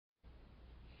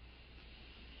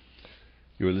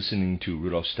You are listening to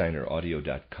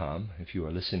rudolfsteineraudio.com. If you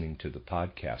are listening to the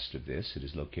podcast of this, it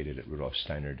is located at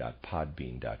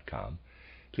rudolfsteiner.podbean.com.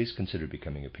 Please consider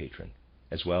becoming a patron.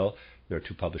 As well, there are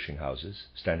two publishing houses,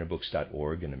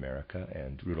 steinerbooks.org in America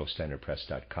and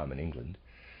rudolfsteinerpress.com in England,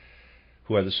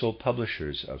 who are the sole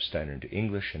publishers of Steiner into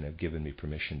English and have given me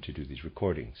permission to do these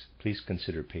recordings. Please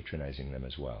consider patronizing them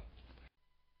as well.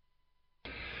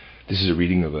 This is a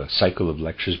reading of a cycle of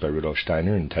lectures by Rudolf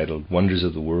Steiner entitled Wonders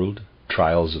of the World,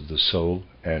 Trials of the Soul,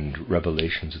 and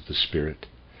Revelations of the Spirit.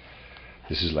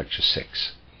 This is Lecture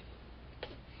 6.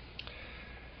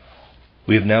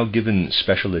 We have now given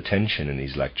special attention in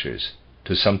these lectures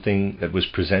to something that was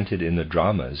presented in the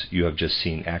dramas you have just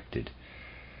seen acted,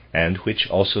 and which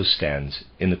also stands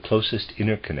in the closest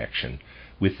interconnection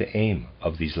with the aim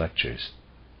of these lectures.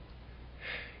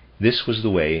 This was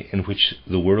the way in which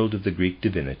the world of the Greek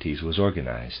divinities was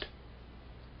organized.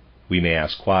 We may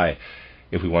ask why,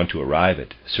 if we want to arrive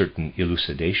at certain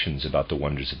elucidations about the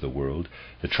wonders of the world,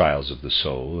 the trials of the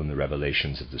soul, and the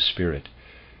revelations of the Spirit,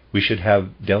 we should have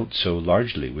dealt so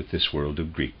largely with this world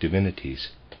of Greek divinities.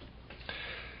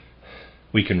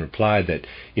 We can reply that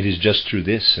it is just through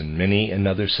this and many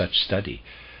another such study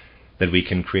that we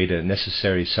can create a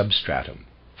necessary substratum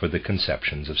for the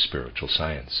conceptions of spiritual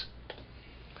science.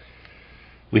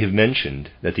 We have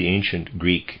mentioned that the ancient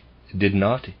Greek did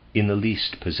not in the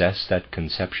least possess that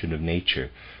conception of nature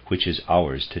which is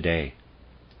ours today.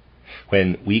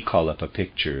 When we call up a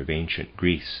picture of ancient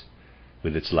Greece,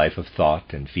 with its life of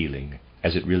thought and feeling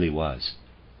as it really was,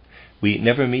 we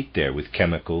never meet there with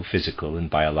chemical, physical, and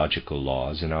biological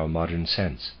laws in our modern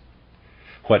sense.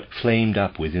 What flamed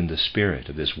up within the spirit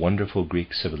of this wonderful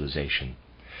Greek civilization,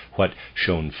 what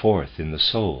shone forth in the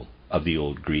soul of the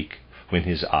old Greek when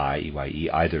his eye,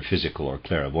 either physical or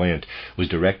clairvoyant, was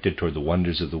directed toward the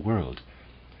wonders of the world,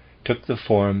 took the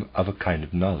form of a kind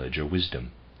of knowledge or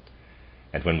wisdom.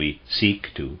 And when we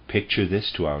seek to picture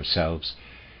this to ourselves,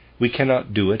 we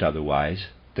cannot do it otherwise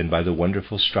than by the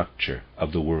wonderful structure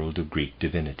of the world of Greek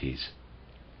divinities.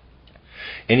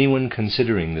 Anyone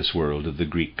considering this world of the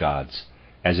Greek gods,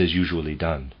 as is usually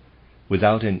done,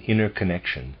 without an inner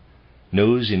connection,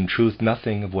 knows in truth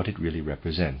nothing of what it really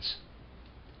represents.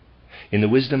 In the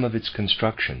wisdom of its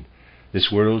construction,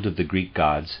 this world of the Greek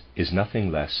gods is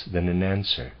nothing less than an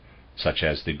answer, such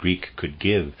as the Greek could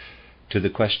give, to the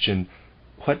question,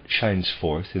 what shines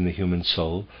forth in the human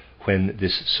soul when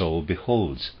this soul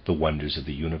beholds the wonders of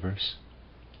the universe?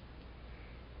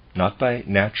 Not by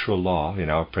natural law in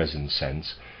our present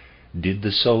sense did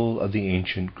the soul of the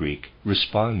ancient Greek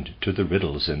respond to the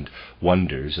riddles and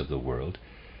wonders of the world,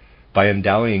 by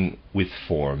endowing with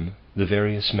form the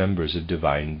various members of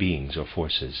divine beings or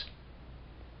forces.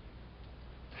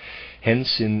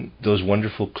 Hence, in those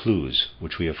wonderful clues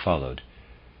which we have followed,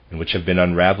 and which have been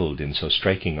unraveled in so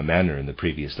striking a manner in the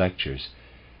previous lectures,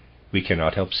 we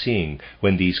cannot help seeing,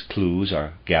 when these clues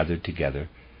are gathered together,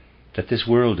 that this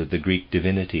world of the Greek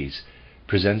divinities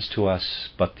presents to us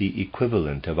but the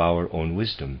equivalent of our own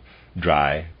wisdom,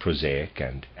 dry, prosaic,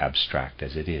 and abstract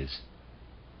as it is.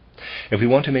 If we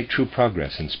want to make true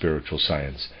progress in spiritual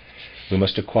science, we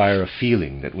must acquire a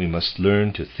feeling that we must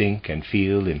learn to think and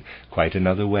feel in quite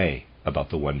another way about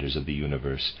the wonders of the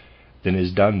universe than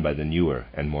is done by the newer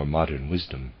and more modern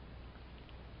wisdom.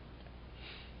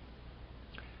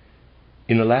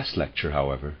 In the last lecture,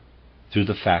 however, through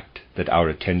the fact that our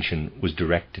attention was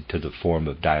directed to the form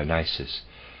of Dionysos,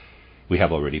 we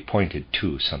have already pointed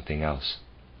to something else.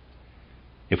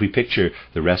 If we picture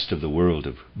the rest of the world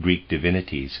of Greek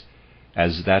divinities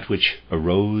as that which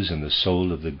arose in the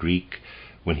soul of the Greek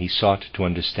when he sought to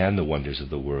understand the wonders of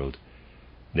the world,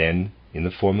 then, in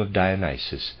the form of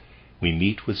Dionysos, we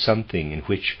meet with something in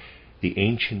which the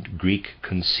ancient Greek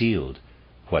concealed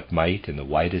what might, in the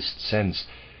widest sense,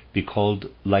 be called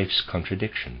life's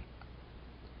contradiction.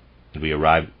 And we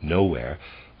arrive nowhere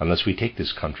unless we take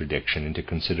this contradiction into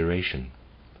consideration.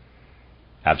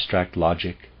 Abstract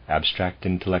logic, abstract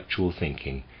intellectual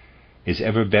thinking, is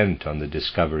ever bent on the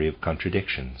discovery of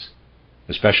contradictions,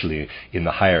 especially in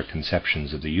the higher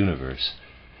conceptions of the universe,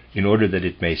 in order that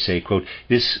it may say, quote,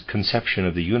 this conception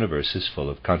of the universe is full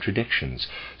of contradictions,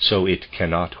 so it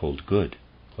cannot hold good,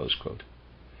 close quote.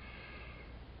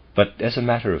 But as a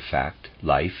matter of fact,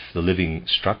 life, the living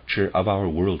structure of our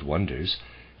world wonders,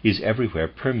 is everywhere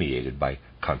permeated by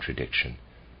contradiction.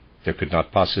 There could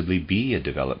not possibly be a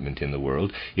development in the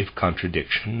world if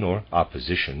contradiction or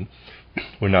opposition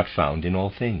were not found in all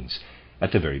things,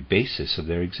 at the very basis of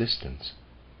their existence.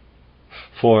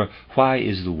 For why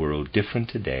is the world different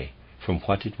today from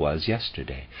what it was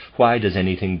yesterday? Why does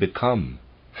anything become?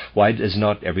 Why does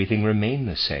not everything remain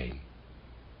the same?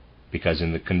 because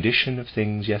in the condition of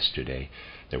things yesterday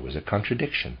there was a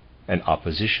contradiction, an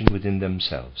opposition within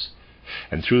themselves,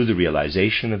 and through the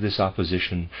realization of this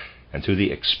opposition and through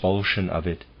the expulsion of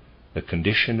it, the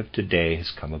condition of today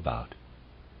has come about.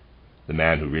 The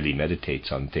man who really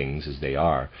meditates on things as they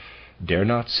are dare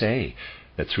not say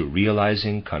that through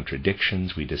realizing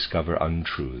contradictions we discover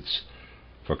untruths,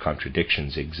 for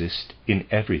contradictions exist in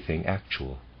everything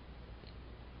actual.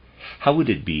 How would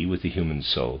it be with the human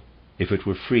soul if it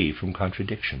were free from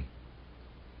contradiction?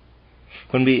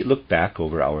 When we look back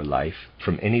over our life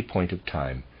from any point of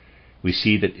time, we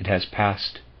see that it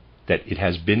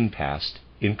has been passed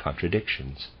in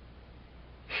contradictions.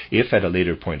 If at a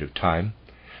later point of time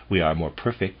we are more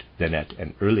perfect than at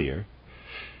an earlier,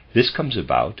 this comes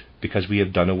about because we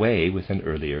have done away with an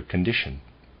earlier condition,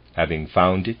 having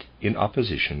found it in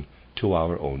opposition to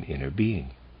our own inner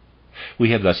being.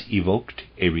 We have thus evoked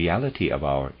a reality of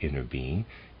our inner being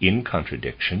in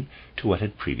contradiction to what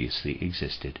had previously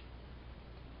existed.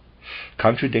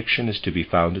 Contradiction is to be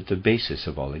found at the basis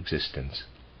of all existence.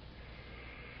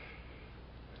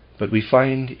 But we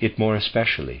find it more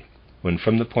especially when,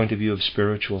 from the point of view of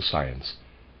spiritual science,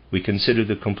 we consider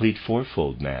the complete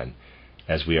fourfold man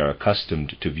as we are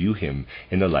accustomed to view him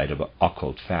in the light of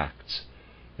occult facts.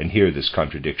 And here this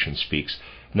contradiction speaks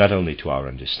not only to our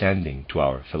understanding, to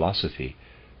our philosophy,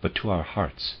 but to our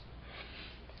hearts.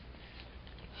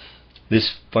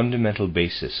 This fundamental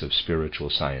basis of spiritual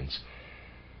science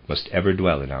must ever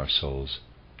dwell in our souls,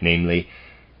 namely,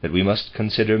 that we must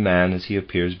consider man as he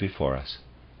appears before us,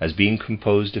 as being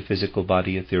composed of physical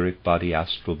body, etheric body,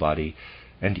 astral body,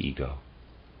 and ego.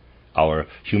 Our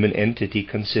human entity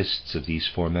consists of these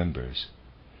four members.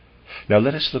 Now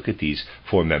let us look at these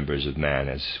four members of man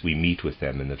as we meet with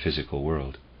them in the physical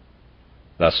world.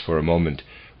 Thus, for a moment,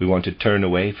 we want to turn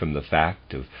away from the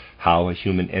fact of how a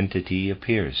human entity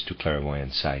appears to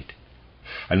clairvoyant sight,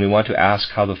 and we want to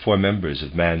ask how the four members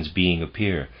of man's being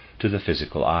appear to the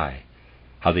physical eye,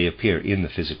 how they appear in the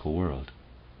physical world.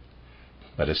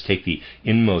 Let us take the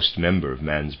inmost member of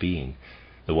man's being,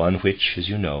 the one which, as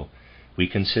you know, we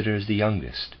consider as the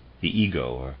youngest, the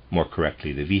ego, or more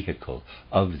correctly, the vehicle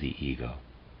of the ego.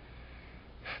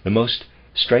 The most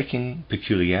striking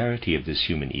peculiarity of this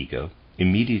human ego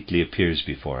immediately appears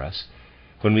before us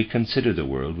when we consider the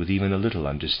world with even a little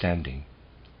understanding.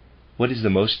 What is the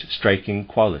most striking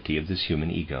quality of this human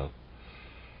ego?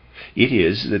 It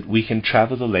is that we can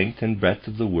travel the length and breadth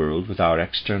of the world with our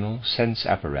external sense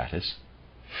apparatus,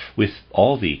 with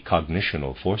all the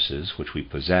cognitional forces which we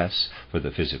possess for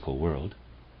the physical world,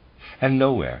 and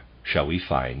nowhere shall we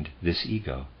find this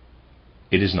ego.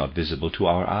 It is not visible to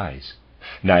our eyes,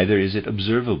 neither is it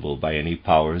observable by any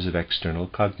powers of external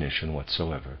cognition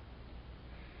whatsoever.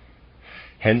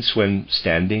 Hence, when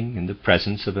standing in the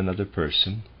presence of another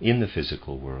person in the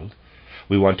physical world,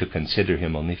 we want to consider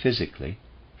him only physically.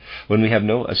 When we have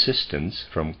no assistance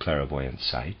from clairvoyant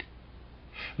sight,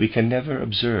 we can never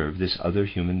observe this other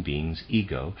human being's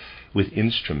ego with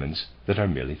instruments that are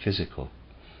merely physical.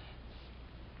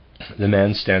 The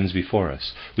man stands before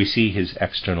us. We see his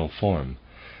external form,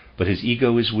 but his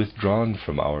ego is withdrawn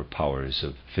from our powers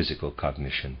of physical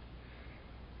cognition.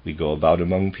 We go about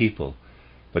among people,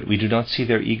 but we do not see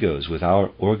their egos with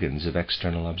our organs of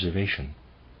external observation.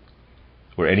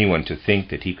 Were anyone to think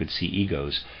that he could see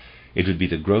egos, it would be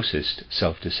the grossest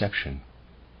self-deception.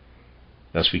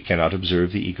 Thus we cannot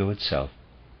observe the ego itself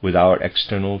with our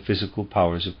external physical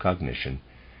powers of cognition.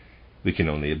 We can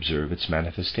only observe its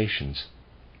manifestations.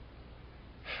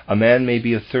 A man may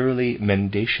be a thoroughly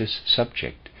mendacious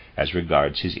subject as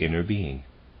regards his inner being.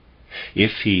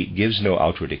 If he gives no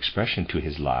outward expression to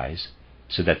his lies,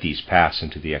 so that these pass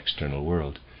into the external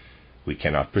world, we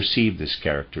cannot perceive this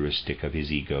characteristic of his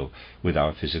ego with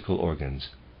our physical organs,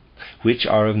 which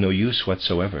are of no use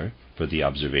whatsoever for the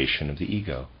observation of the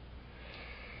ego.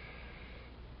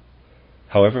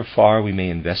 However far we may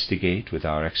investigate with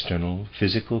our external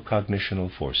physical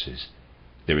cognitional forces,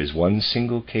 there is one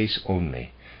single case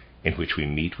only in which we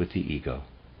meet with the ego.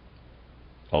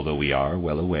 Although we are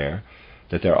well aware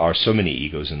that there are so many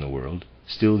egos in the world,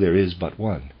 still there is but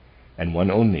one, and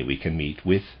one only we can meet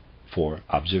with for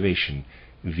observation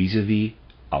vis-a-vis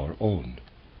our own.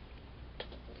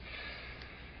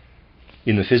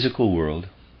 In the physical world,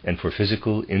 and for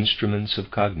physical instruments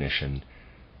of cognition,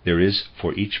 there is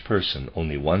for each person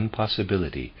only one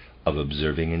possibility of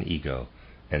observing an ego,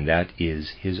 and that is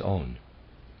his own.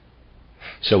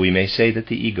 So we may say that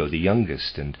the ego, the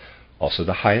youngest and also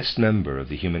the highest member of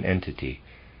the human entity,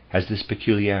 has this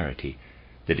peculiarity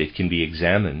that it can be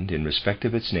examined in respect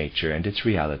of its nature and its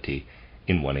reality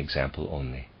in one example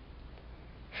only.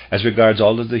 As regards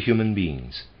all of the human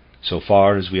beings, so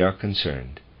far as we are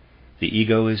concerned, the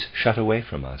ego is shut away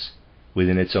from us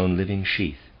within its own living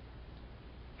sheath.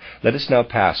 Let us now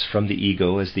pass from the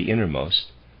ego as the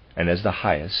innermost and as the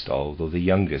highest, although the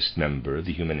youngest member of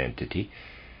the human entity,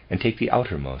 and take the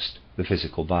outermost, the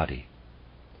physical body.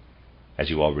 As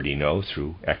you already know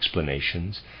through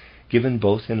explanations given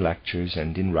both in lectures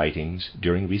and in writings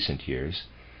during recent years,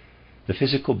 the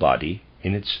physical body,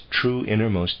 in its true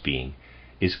innermost being,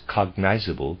 is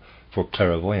cognizable for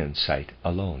clairvoyant sight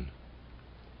alone.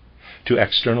 To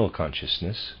external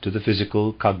consciousness, to the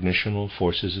physical cognitional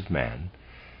forces of man,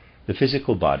 the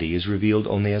physical body is revealed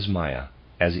only as Maya,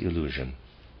 as illusion.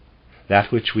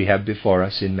 That which we have before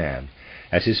us in man,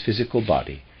 as his physical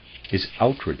body, is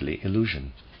outwardly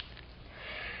illusion.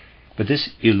 But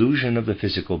this illusion of the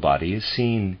physical body is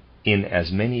seen in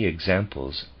as many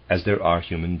examples as there are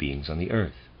human beings on the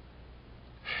earth.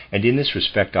 And in this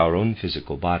respect our own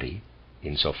physical body,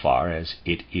 insofar as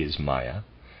it is Maya,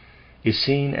 is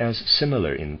seen as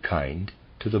similar in kind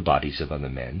to the bodies of other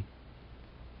men.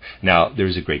 Now, there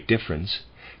is a great difference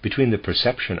between the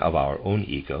perception of our own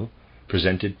ego,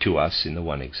 presented to us in the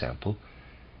one example,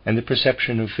 and the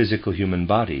perception of physical human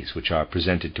bodies, which are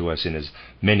presented to us in as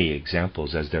many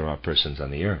examples as there are persons on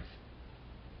the earth.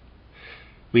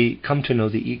 We come to know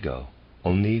the ego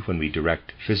only when we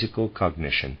direct physical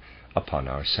cognition upon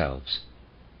ourselves.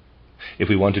 If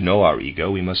we want to know our ego,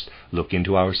 we must look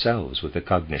into ourselves with the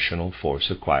cognitional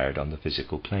force acquired on the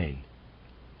physical plane.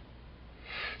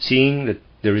 Seeing that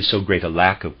there is so great a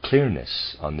lack of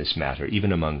clearness on this matter,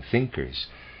 even among thinkers,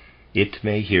 it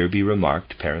may here be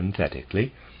remarked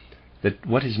parenthetically that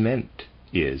what is meant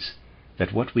is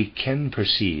that what we can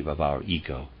perceive of our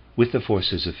ego with the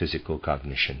forces of physical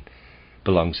cognition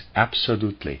belongs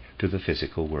absolutely to the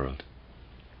physical world.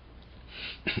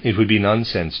 It would be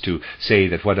nonsense to say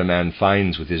that what a man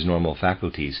finds with his normal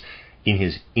faculties in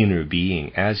his inner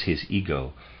being as his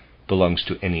ego belongs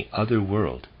to any other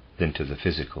world than to the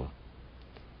physical.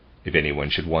 If anyone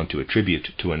should want to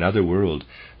attribute to another world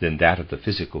than that of the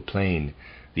physical plane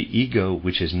the ego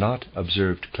which is not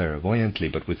observed clairvoyantly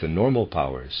but with the normal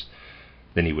powers,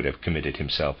 then he would have committed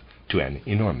himself to an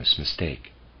enormous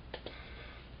mistake.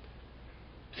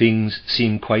 Things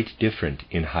seem quite different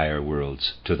in higher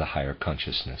worlds to the higher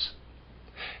consciousness,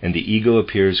 and the ego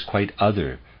appears quite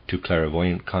other to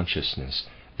clairvoyant consciousness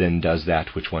than does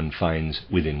that which one finds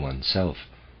within oneself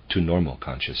to normal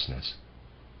consciousness.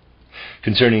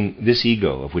 Concerning this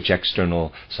ego, of which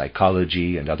external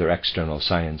psychology and other external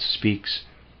science speaks,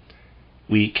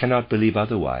 we cannot believe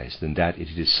otherwise than that it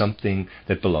is something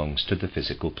that belongs to the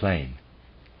physical plane.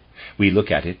 We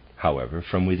look at it, however,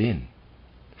 from within.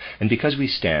 And because we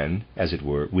stand, as it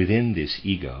were, within this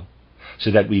ego,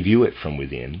 so that we view it from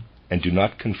within and do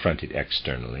not confront it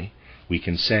externally, we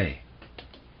can say,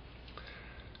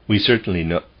 we certainly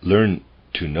learn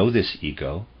to know this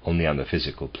ego only on the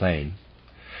physical plane,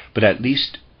 but at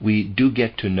least we do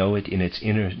get to know it in its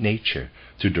inner nature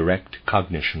through direct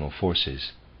cognitional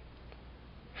forces.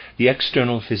 The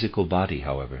external physical body,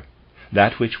 however,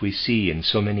 that which we see in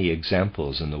so many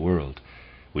examples in the world,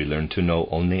 we learn to know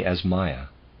only as Maya.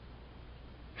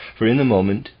 For in the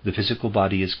moment the physical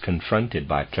body is confronted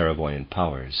by clairvoyant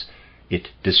powers, it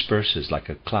disperses like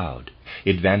a cloud,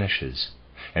 it vanishes,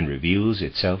 and reveals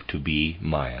itself to be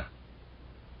Maya.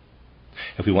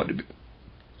 If we want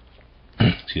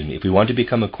to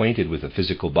become acquainted with the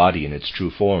physical body in its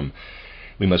true form,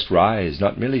 we must rise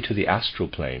not merely to the astral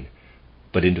plane,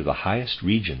 but into the highest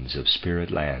regions of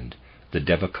spirit land, the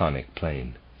devaconic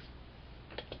plane.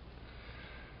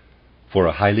 For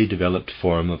a highly developed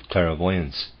form of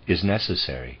clairvoyance is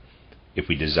necessary if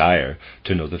we desire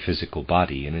to know the physical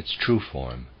body in its true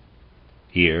form.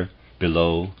 Here,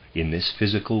 below, in this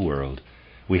physical world,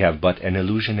 we have but an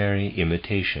illusionary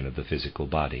imitation of the physical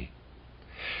body.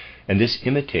 And this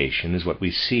imitation is what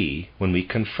we see when we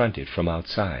confront it from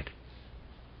outside.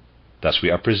 Thus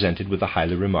we are presented with a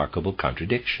highly remarkable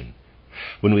contradiction,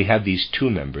 when we have these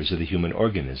two members of the human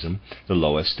organism, the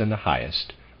lowest and the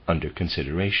highest, under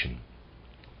consideration.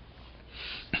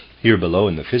 Here below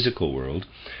in the physical world,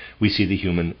 we see the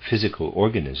human physical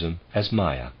organism as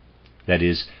Maya. That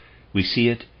is, we see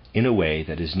it in a way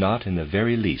that is not in the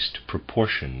very least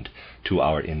proportioned to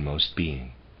our inmost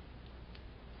being.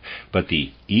 But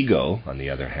the ego, on the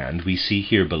other hand, we see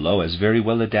here below as very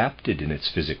well adapted in its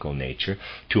physical nature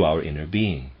to our inner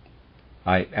being.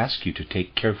 I ask you to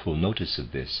take careful notice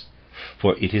of this,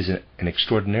 for it is an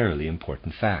extraordinarily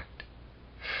important fact.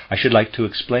 I should like to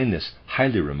explain this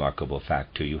highly remarkable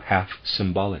fact to you half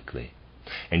symbolically,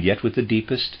 and yet with the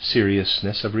deepest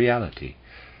seriousness of reality,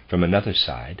 from another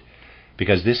side,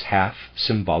 because this half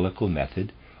symbolical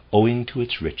method owing to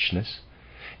its richness,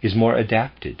 is more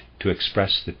adapted to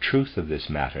express the truth of this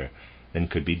matter than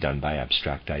could be done by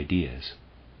abstract ideas.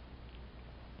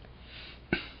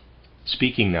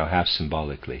 Speaking now half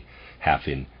symbolically, half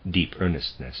in deep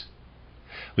earnestness,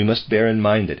 we must bear in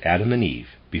mind that Adam and Eve,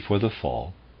 before the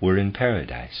fall, were in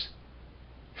paradise.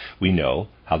 We know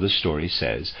how the story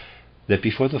says that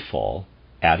before the fall,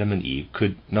 Adam and Eve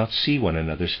could not see one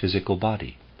another's physical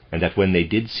body, and that when they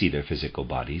did see their physical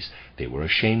bodies, they were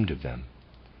ashamed of them.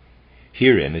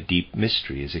 Herein a deep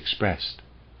mystery is expressed.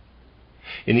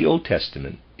 In the Old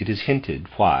Testament, it is hinted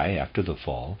why, after the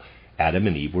fall, Adam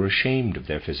and Eve were ashamed of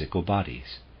their physical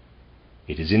bodies.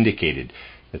 It is indicated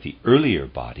that the earlier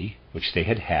body, which they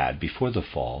had had before the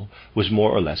fall, was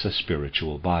more or less a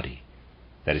spiritual body.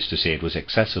 That is to say, it was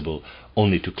accessible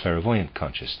only to clairvoyant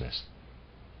consciousness.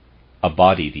 A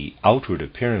body the outward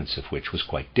appearance of which was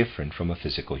quite different from a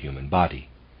physical human body.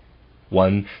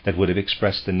 One that would have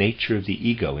expressed the nature of the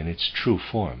ego in its true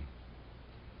form.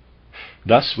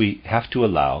 Thus we have to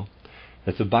allow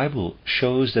that the Bible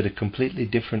shows that a completely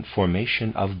different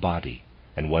formation of body,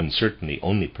 and one certainly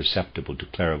only perceptible to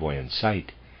clairvoyant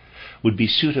sight, would be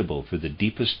suitable for the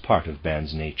deepest part of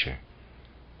man's nature,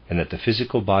 and that the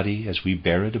physical body as we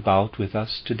bear it about with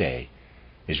us today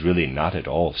is really not at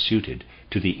all suited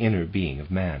to the inner being of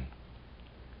man.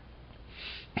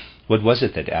 What was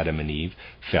it that Adam and Eve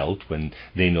felt when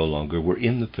they no longer were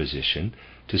in the position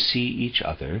to see each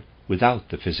other without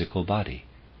the physical body,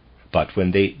 but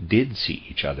when they did see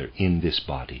each other in this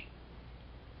body?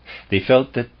 They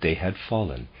felt that they had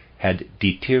fallen, had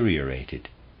deteriorated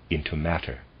into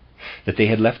matter, that they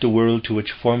had left a world to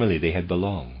which formerly they had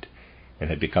belonged, and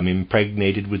had become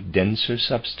impregnated with denser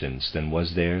substance than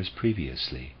was theirs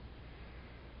previously.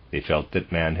 They felt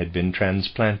that man had been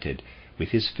transplanted with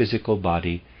his physical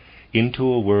body into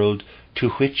a world to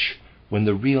which, when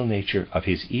the real nature of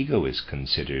his ego is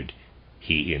considered,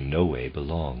 he in no way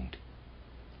belonged.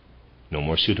 No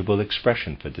more suitable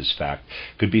expression for this fact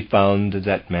could be found than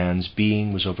that man's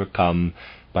being was overcome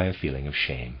by a feeling of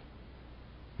shame.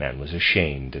 Man was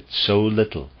ashamed that so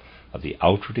little of the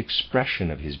outward expression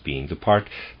of his being, the part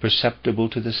perceptible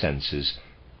to the senses,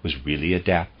 was really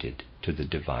adapted to the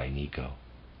divine ego.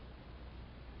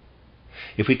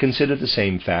 If we consider the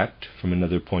same fact from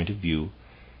another point of view,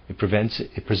 it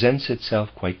presents itself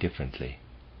quite differently.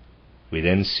 We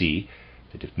then see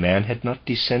that if man had not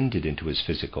descended into his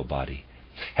physical body,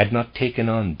 had not taken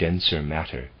on denser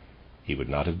matter, he would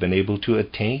not have been able to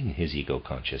attain his ego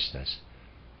consciousness,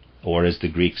 or, as the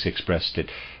Greeks expressed it,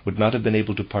 would not have been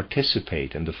able to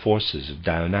participate in the forces of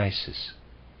Dionysos.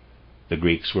 The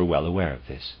Greeks were well aware of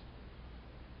this.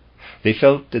 They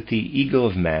felt that the ego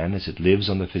of man, as it lives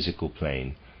on the physical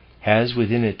plane, has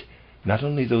within it not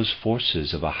only those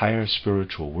forces of a higher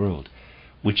spiritual world,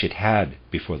 which it had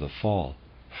before the fall,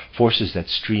 forces that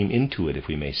stream into it, if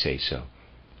we may say so,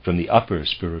 from the upper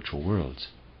spiritual worlds,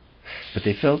 but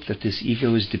they felt that this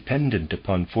ego is dependent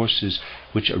upon forces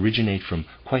which originate from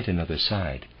quite another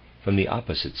side, from the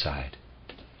opposite side.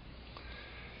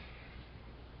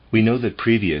 We know that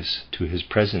previous to his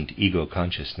present ego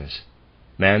consciousness,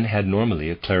 man had normally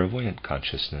a clairvoyant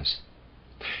consciousness.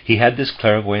 He had this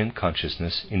clairvoyant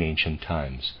consciousness in ancient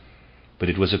times, but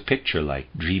it was a picture-like,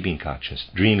 dreamy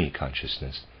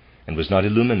consciousness, and was not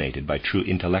illuminated by true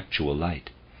intellectual light.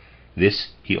 This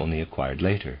he only acquired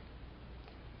later.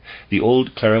 The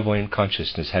old clairvoyant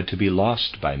consciousness had to be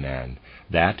lost by man,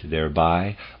 that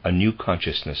thereby a new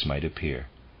consciousness might appear.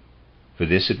 For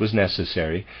this it was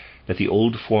necessary that the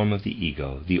old form of the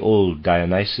ego, the old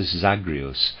Dionysos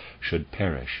Zagreus, should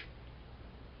perish.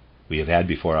 We have had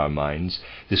before our minds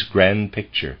this grand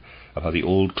picture of how the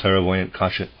old clairvoyant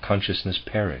consciousness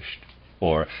perished,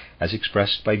 or, as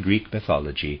expressed by Greek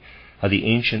mythology, how the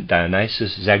ancient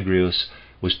Dionysos Zagreus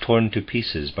was torn to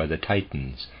pieces by the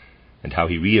Titans, and how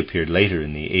he reappeared later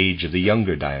in the age of the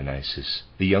younger Dionysus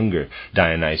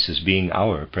being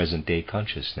our present-day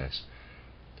consciousness,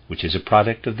 which is a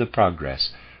product of the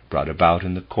progress brought about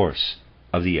in the course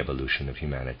of the evolution of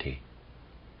humanity.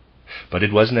 But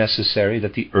it was necessary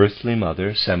that the earthly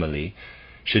mother, Semele,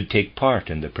 should take part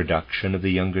in the production of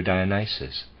the younger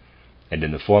Dionysus, and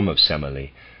in the form of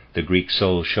Semele, the Greek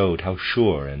soul showed how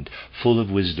sure and full of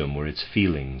wisdom were its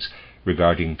feelings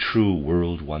regarding true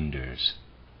world wonders.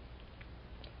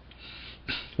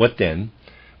 What then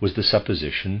was the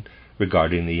supposition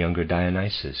regarding the younger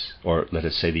Dionysus, or let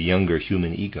us say the younger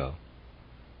human ego?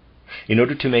 In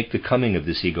order to make the coming of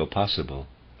this ego possible,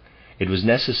 it was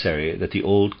necessary that the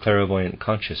old clairvoyant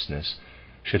consciousness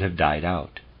should have died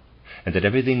out, and that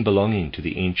everything belonging to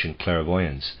the ancient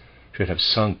clairvoyance should have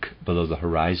sunk below the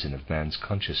horizon of man's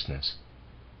consciousness.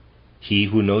 he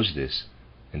who knows this,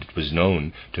 and it was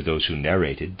known to those who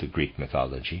narrated the Greek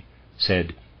mythology,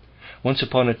 said, "Once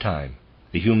upon a time,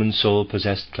 the human soul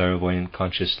possessed clairvoyant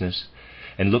consciousness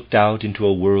and looked out into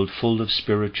a world full of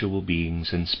spiritual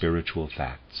beings and spiritual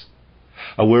facts,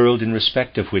 a world in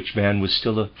respect of which man was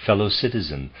still a fellow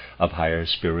citizen of higher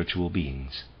spiritual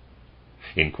beings.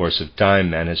 In course of time,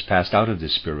 man has passed out of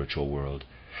this spiritual world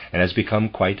and has become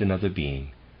quite another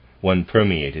being, one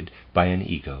permeated by an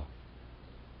ego."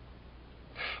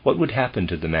 What would happen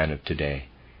to the man of today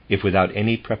if, without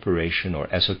any preparation or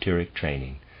esoteric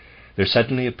training, there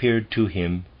suddenly appeared to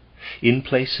him, in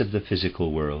place of the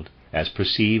physical world, as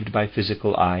perceived by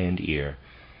physical eye and ear,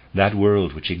 that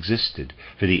world which existed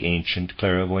for the ancient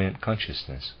clairvoyant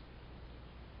consciousness?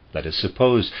 Let us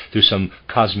suppose, through some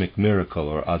cosmic miracle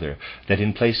or other, that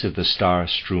in place of the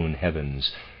star-strewn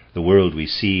heavens, the world we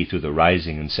see through the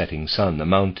rising and setting sun, the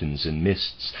mountains and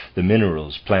mists, the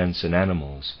minerals, plants and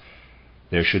animals,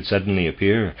 there should suddenly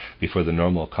appear before the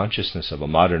normal consciousness of a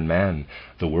modern man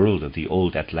the world of the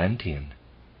old Atlantean.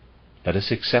 Let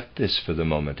us accept this for the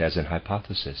moment as an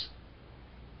hypothesis.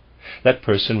 That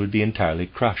person would be entirely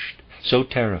crushed. So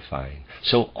terrifying,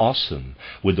 so awesome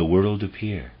would the world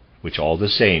appear, which all the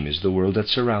same is the world that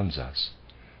surrounds us.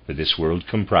 For this world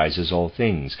comprises all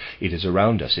things. It is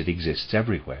around us. It exists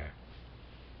everywhere.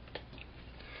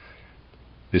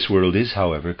 This world is,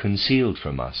 however, concealed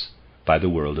from us by the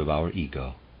world of our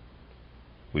ego.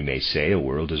 We may say a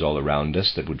world is all around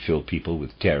us that would fill people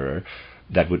with terror,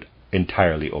 that would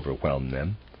entirely overwhelm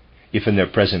them, if in their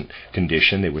present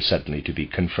condition they were suddenly to be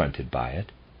confronted by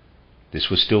it. This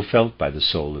was still felt by the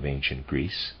soul of ancient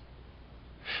Greece.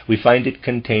 We find it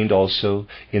contained also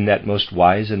in that most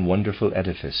wise and wonderful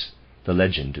edifice, the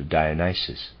legend of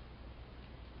Dionysos.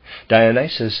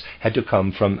 Dionysos had to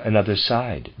come from another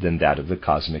side than that of the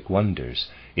cosmic wonders,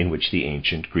 in which the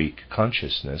ancient Greek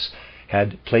consciousness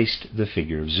had placed the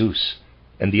figure of Zeus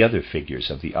and the other figures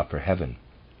of the upper heaven.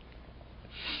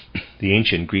 The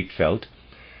ancient Greek felt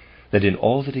that in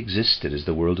all that existed as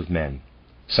the world of men,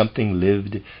 something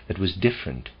lived that was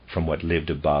different from what lived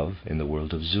above in the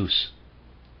world of Zeus.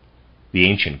 The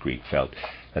ancient Greek felt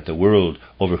that the world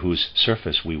over whose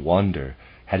surface we wander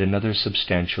had another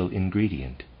substantial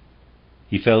ingredient.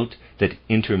 He felt that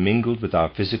intermingled with our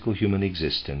physical human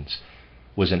existence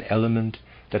was an element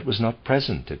that was not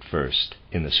present at first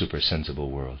in the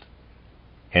supersensible world.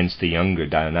 Hence the younger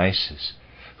Dionysos,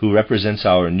 who represents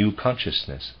our new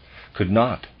consciousness, could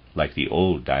not, like the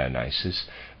old Dionysos,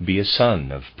 be a son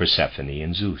of Persephone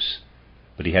and Zeus,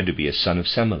 but he had to be a son of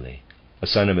Semele, a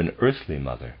son of an earthly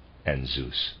mother and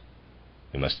Zeus.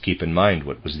 We must keep in mind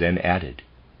what was then added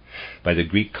by the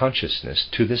Greek consciousness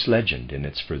to this legend in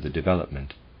its further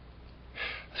development.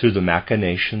 Through the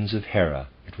machinations of Hera,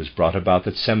 it was brought about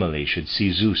that Semele should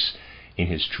see Zeus in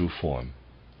his true form,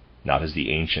 not as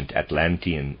the ancient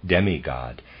Atlantean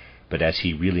demigod, but as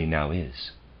he really now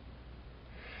is.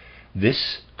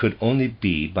 This could only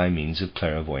be by means of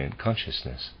clairvoyant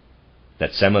consciousness.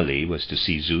 That Semele was to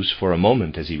see Zeus for a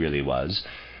moment as he really was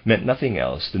meant nothing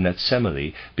else than that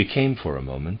Semele became for a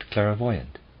moment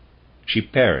clairvoyant. She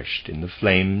perished in the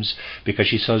flames because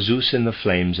she saw Zeus in the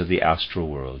flames of the astral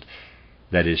world.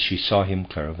 That is, she saw him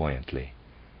clairvoyantly.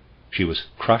 She was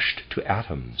crushed to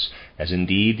atoms, as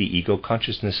indeed the ego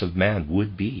consciousness of man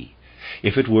would be,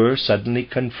 if it were suddenly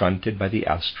confronted by the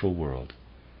astral world.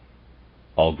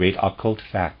 All great occult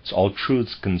facts, all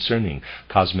truths concerning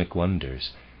cosmic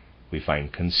wonders, we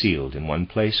find concealed in one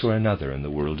place or another in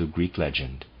the world of Greek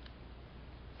legend.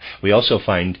 We also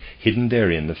find hidden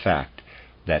therein the fact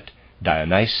that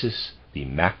Dionysus, the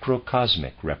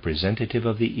macrocosmic representative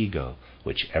of the ego,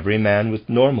 which every man with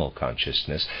normal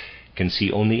consciousness can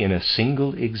see only in a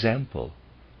single example,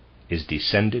 is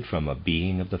descended from a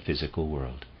being of the physical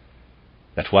world.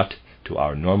 That what to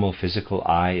our normal physical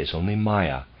eye is only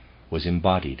Maya was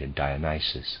embodied in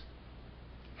Dionysus.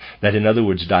 That, in other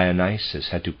words, Dionysus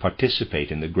had to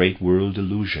participate in the great world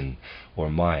illusion, or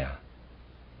Maya.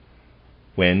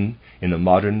 When, in the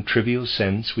modern trivial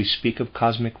sense, we speak of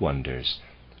cosmic wonders,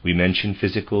 we mention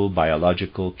physical,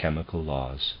 biological, chemical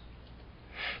laws.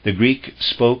 The Greek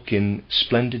spoke in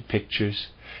splendid pictures,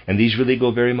 and these really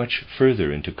go very much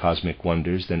further into cosmic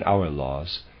wonders than our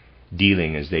laws,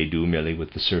 dealing as they do merely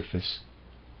with the surface.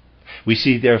 We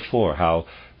see, therefore, how,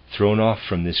 thrown off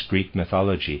from this Greek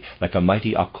mythology, like a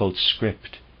mighty occult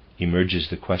script, emerges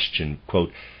the question,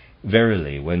 quote,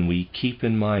 "Verily, when we keep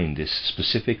in mind this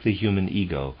specifically human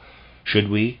ego, should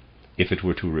we, if it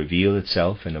were to reveal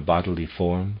itself in a bodily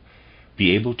form,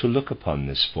 be able to look upon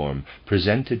this form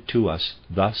presented to us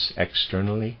thus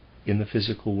externally in the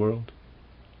physical world?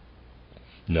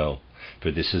 No, for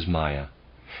this is Maya,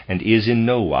 and is in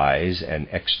no wise an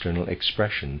external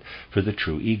expression for the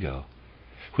true ego,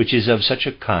 which is of such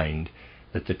a kind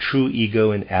that the true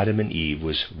ego in Adam and Eve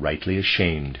was rightly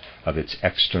ashamed of its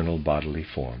external bodily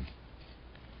form.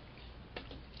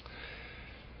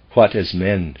 What, as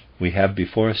men, we have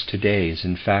before us today is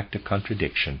in fact a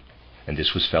contradiction, and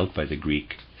this was felt by the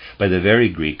Greek, by the very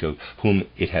Greek of whom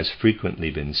it has frequently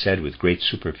been said with great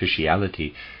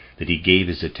superficiality that he gave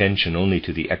his attention only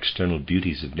to the external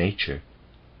beauties of nature.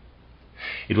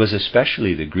 It was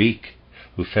especially the Greek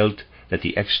who felt that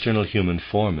the external human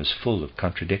form is full of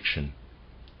contradiction.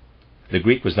 The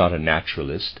Greek was not a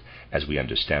naturalist, as we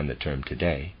understand the term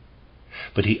today,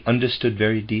 but he understood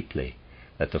very deeply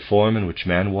that the form in which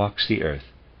man walks the earth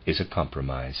is a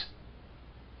compromise.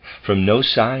 From no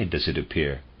side does it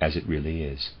appear as it really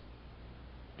is.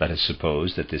 Let us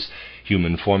suppose that this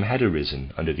human form had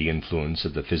arisen under the influence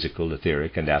of the physical,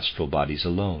 etheric, and astral bodies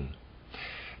alone,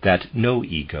 that no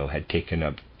ego had taken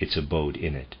up its abode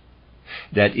in it,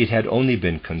 that it had only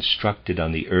been constructed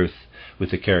on the earth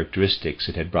with the characteristics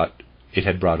it had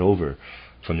brought over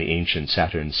from the ancient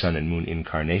Saturn, Sun, and Moon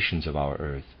incarnations of our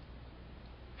earth.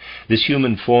 This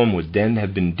human form would then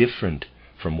have been different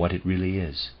from what it really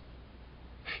is.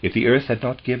 If the earth had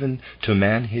not given to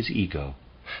man his ego,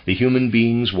 the human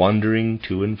beings wandering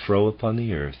to and fro upon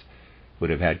the earth would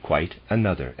have had quite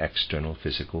another external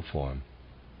physical form.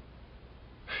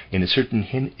 In a certain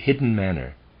hidden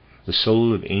manner, the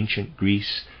soul of ancient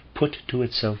Greece put to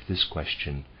itself this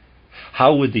question: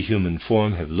 how would the human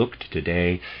form have looked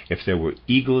today if there were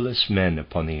egoless men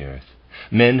upon the earth,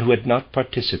 men who had not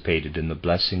participated in the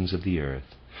blessings of the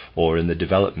earth, or in the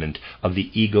development of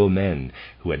the ego men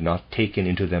who had not taken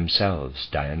into themselves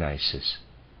Dionysos?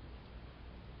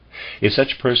 If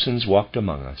such persons walked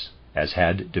among us, as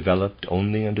had developed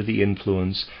only under the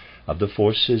influence of the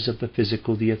forces of the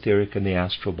physical, the etheric, and the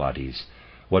astral bodies,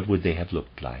 what would they have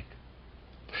looked like?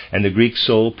 And the Greek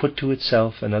soul put to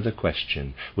itself another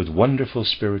question with wonderful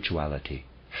spirituality,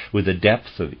 with a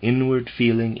depth of inward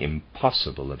feeling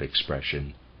impossible of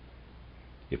expression.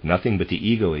 If nothing but the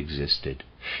ego existed,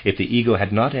 if the ego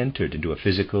had not entered into a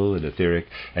physical, an etheric,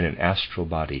 and an astral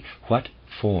body, what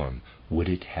form would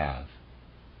it have?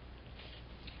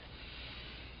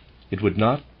 It would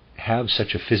not have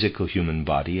such a physical human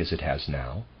body as it has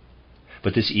now,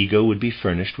 but this ego would be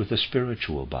furnished with a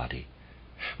spiritual body,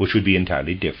 which would be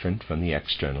entirely different from the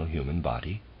external human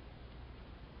body.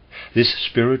 This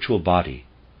spiritual body,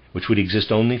 which would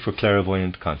exist only for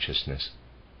clairvoyant consciousness,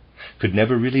 could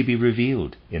never really be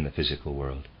revealed in the physical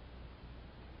world.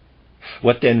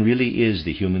 What then really is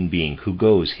the human being who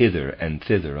goes hither and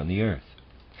thither on the earth?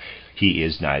 He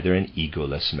is neither an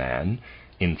egoless man,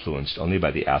 influenced only by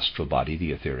the astral body,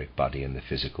 the etheric body, and the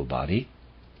physical body,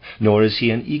 nor is he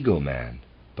an ego man,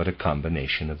 but a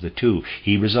combination of the two.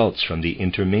 He results from the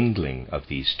intermingling of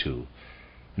these two.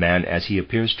 Man, as he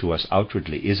appears to us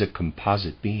outwardly, is a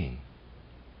composite being.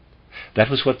 That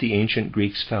was what the ancient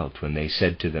Greeks felt when they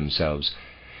said to themselves,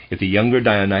 if the younger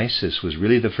Dionysos was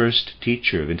really the first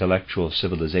teacher of intellectual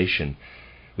civilization,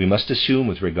 we must assume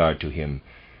with regard to him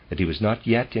that he was not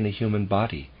yet in a human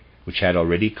body, which had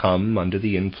already come under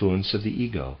the influence of the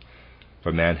ego,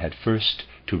 for man had first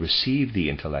to receive the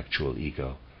intellectual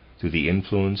ego through the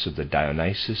influence of the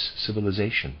Dionysos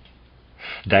civilization.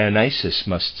 Dionysos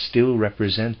must still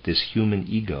represent this human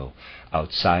ego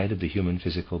outside of the human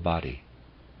physical body.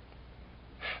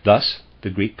 Thus, the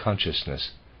Greek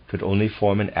consciousness could only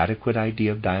form an adequate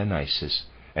idea of Dionysos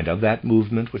and of that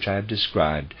movement which I have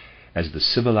described as the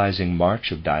civilizing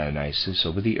march of Dionysos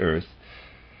over the earth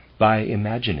by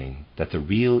imagining that the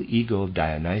real ego of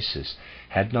Dionysos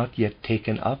had not yet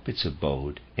taken up its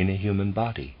abode in a human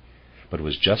body, but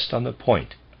was just on the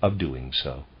point of doing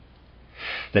so.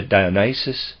 That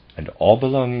Dionysos and all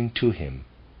belonging to him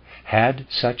had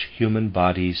such human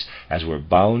bodies as were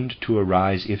bound to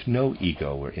arise if no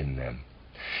ego were in them,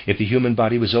 if the human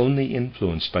body was only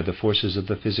influenced by the forces of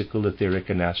the physical, etheric,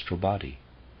 and astral body.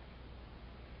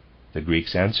 The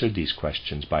Greeks answered these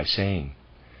questions by saying,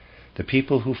 the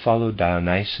people who followed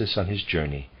Dionysos on his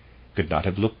journey could not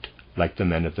have looked like the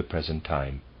men of the present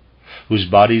time, whose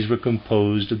bodies were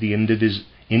composed of the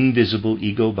invisible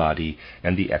ego body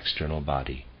and the external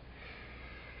body.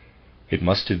 It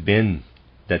must have been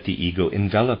that the ego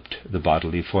enveloped the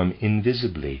bodily form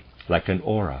invisibly, like an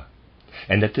aura,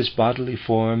 and that this bodily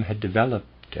form had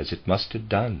developed, as it must have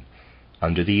done,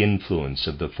 under the influence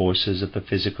of the forces of the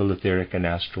physical, etheric, and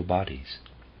astral bodies.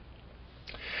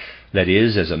 That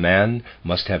is, as a man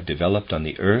must have developed on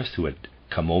the earth who had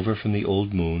come over from the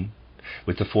old moon,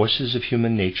 with the forces of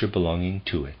human nature belonging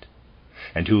to it,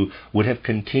 and who would have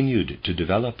continued to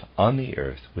develop on the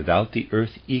earth without the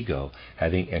earth ego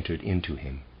having entered into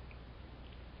him.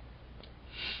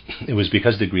 It was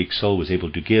because the Greek soul was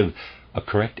able to give a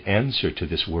correct answer to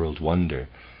this world wonder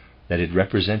that it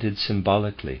represented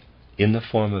symbolically, in the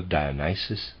form of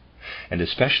Dionysos, and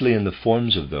especially in the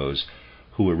forms of those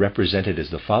who were represented as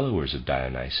the followers of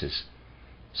Dionysos,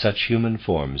 such human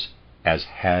forms as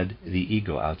had the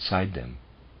ego outside them,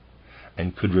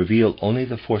 and could reveal only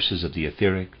the forces of the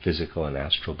etheric, physical, and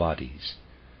astral bodies.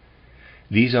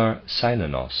 These are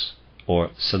Silenos,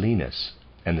 or Silenus,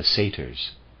 and the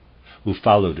satyrs, who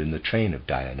followed in the train of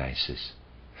Dionysos,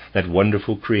 that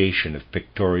wonderful creation of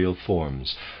pictorial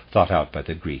forms thought out by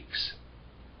the Greeks.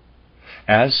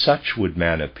 As such would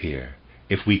man appear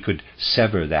if we could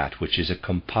sever that which is a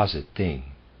composite thing.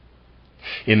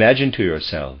 Imagine to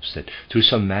yourselves that through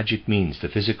some magic means the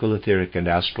physical, etheric, and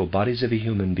astral bodies of a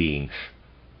human being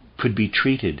could be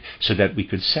treated so that we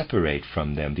could separate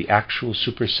from them the actual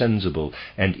supersensible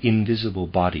and invisible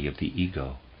body of the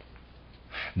ego.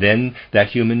 Then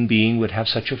that human being would have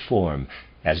such a form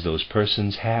as those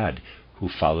persons had who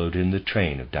followed in the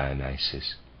train of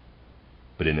Dionysos.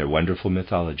 But in their wonderful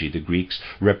mythology, the Greeks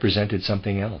represented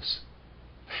something else.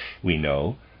 We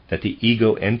know that the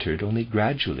ego entered only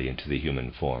gradually into the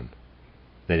human form,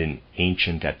 that in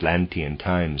ancient Atlantean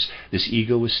times this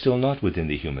ego was still not within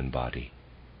the human body.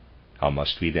 How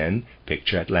must we then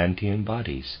picture Atlantean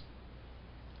bodies?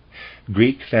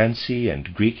 Greek fancy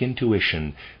and Greek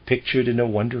intuition pictured in a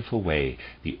wonderful way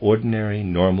the ordinary,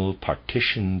 normal,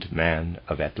 partitioned man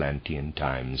of Atlantean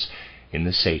times in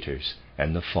the satyrs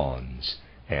and the fauns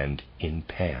and in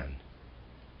Pan.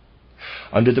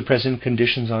 Under the present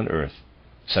conditions on earth,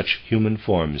 such human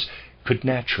forms could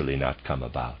naturally not come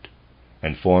about,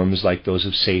 and forms like those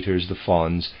of satyrs, the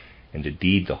fauns, and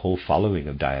indeed the whole following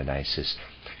of Dionysos,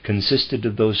 consisted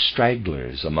of those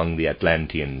stragglers among the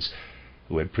Atlanteans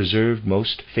who had preserved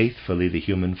most faithfully the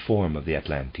human form of the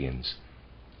Atlanteans.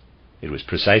 It was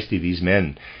precisely these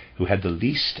men who had the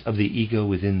least of the ego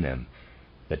within them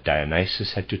that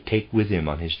Dionysos had to take with him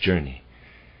on his journey,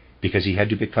 because he had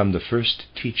to become the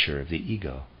first teacher of the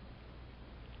ego.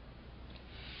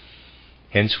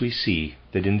 Hence we see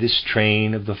that in this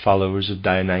train of the followers of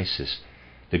Dionysos,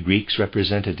 the Greeks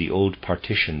represented the old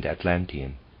partitioned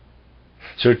Atlantean.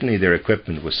 Certainly their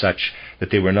equipment was such that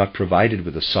they were not provided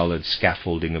with a solid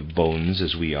scaffolding of bones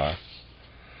as we are.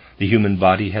 The human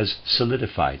body has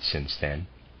solidified since then.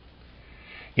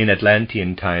 In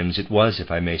Atlantean times it was,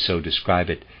 if I may so describe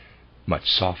it,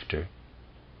 much softer.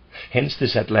 Hence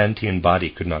this Atlantean body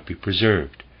could not be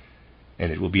preserved,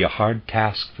 and it will be a hard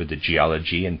task for the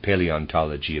geology and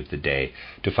paleontology of the day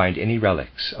to find any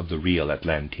relics of the real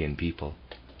Atlantean people.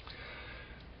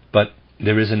 But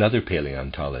there is another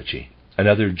paleontology,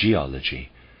 another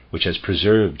geology, which has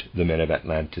preserved the men of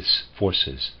Atlantis'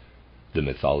 forces, the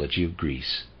mythology of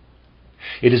Greece.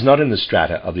 It is not in the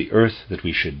strata of the earth that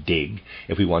we should dig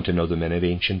if we want to know the men of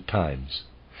ancient times,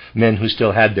 men who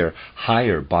still had their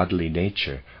higher bodily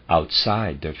nature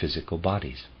outside their physical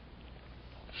bodies.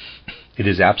 It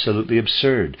is absolutely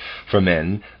absurd for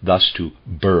men thus to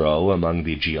burrow among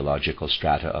the geological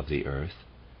strata of the earth.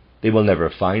 They will never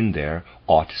find there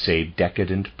aught save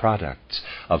decadent products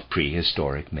of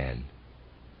prehistoric men.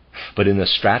 But in the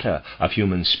strata of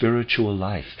human spiritual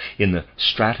life, in the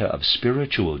strata of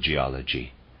spiritual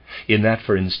geology, in that,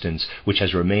 for instance, which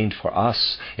has remained for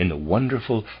us in the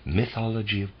wonderful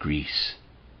mythology of Greece,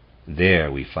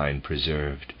 there we find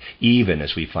preserved, even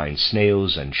as we find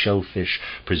snails and shellfish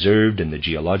preserved in the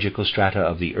geological strata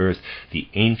of the earth, the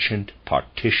ancient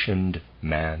partitioned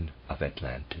man of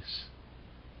Atlantis.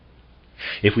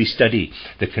 If we study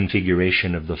the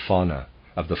configuration of the fauna,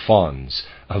 of the fauns,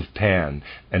 of Pan,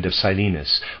 and of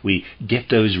Silenus, we get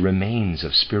those remains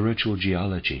of spiritual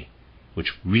geology,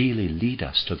 which really lead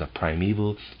us to the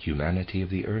primeval humanity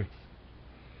of the earth.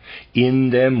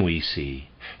 In them we see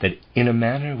that in a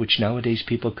manner which nowadays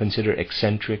people consider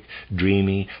eccentric,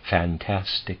 dreamy,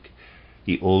 fantastic,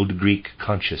 the old Greek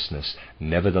consciousness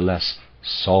nevertheless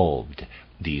solved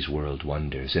these world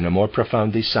wonders in a more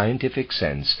profoundly scientific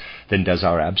sense than does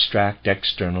our abstract,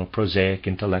 external, prosaic,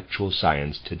 intellectual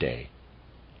science today.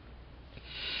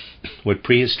 What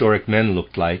prehistoric men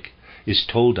looked like is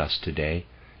told us today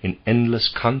in endless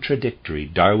contradictory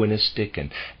Darwinistic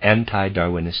and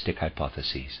anti-Darwinistic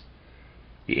hypotheses.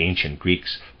 The ancient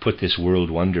Greeks put this world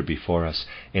wonder before us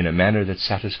in a manner that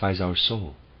satisfies our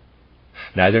soul.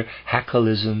 Neither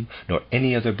Haeckelism nor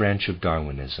any other branch of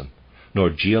Darwinism, nor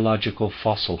geological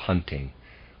fossil hunting,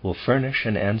 will furnish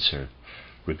an answer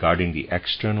regarding the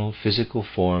external physical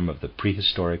form of the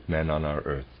prehistoric men on our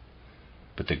earth.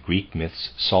 but the Greek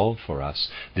myths solve for us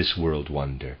this world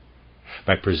wonder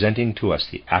by presenting to us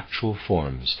the actual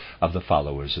forms of the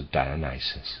followers of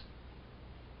Dionysos.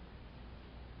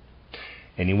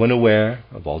 Anyone aware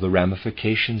of all the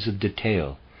ramifications of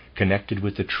detail connected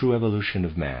with the true evolution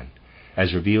of man,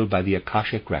 as revealed by the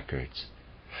Akashic records,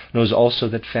 knows also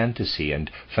that fantasy and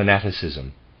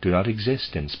fanaticism do not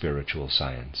exist in spiritual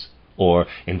science, or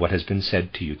in what has been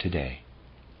said to you today.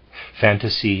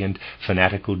 Fantasy and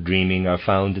fanatical dreaming are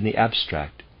found in the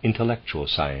abstract, intellectual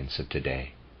science of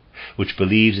today, which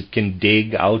believes it can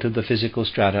dig out of the physical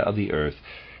strata of the earth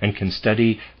and can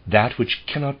study that which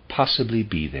cannot possibly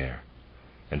be there,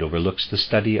 and overlooks the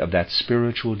study of that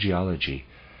spiritual geology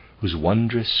whose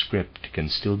wondrous script can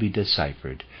still be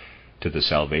deciphered to the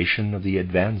salvation of the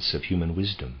advance of human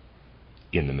wisdom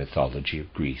in the mythology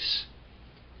of Greece.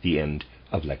 The end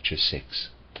of Lecture 6.